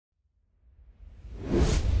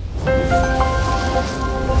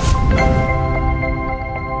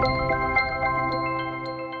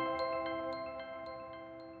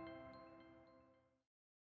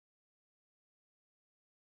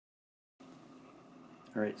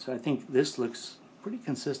All right, so I think this looks pretty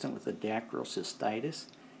consistent with the dacryocystitis.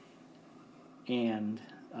 And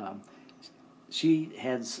she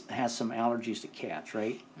has some allergies to cats,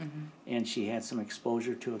 right? Mm-hmm. And she had some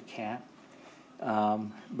exposure to a cat.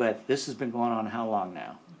 But this has been going on how long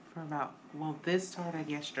now? For about, well, this started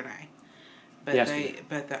yesterday. But Yesterday.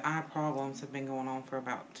 the eye problems have been going on for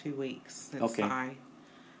about 2 weeks since the eye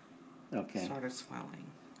started swelling.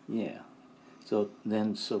 Yeah. So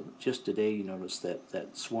just today you notice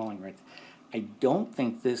that swelling right there. I don't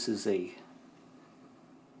think this is a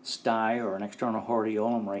stye or an external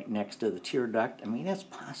hordeolum right next to the tear duct. I mean, that's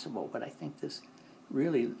possible, but I think this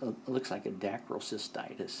really looks like a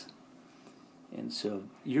dacryocystitis. And so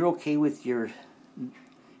you're okay with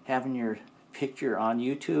having your picture on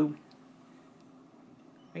YouTube?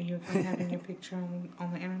 Are you okay having your picture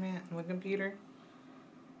on the internet, on the computer?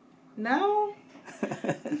 No?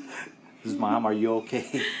 Mom, are you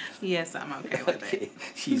okay? Yes, I'm okay with it.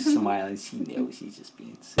 She's smiling. She knows she's just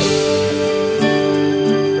being silly.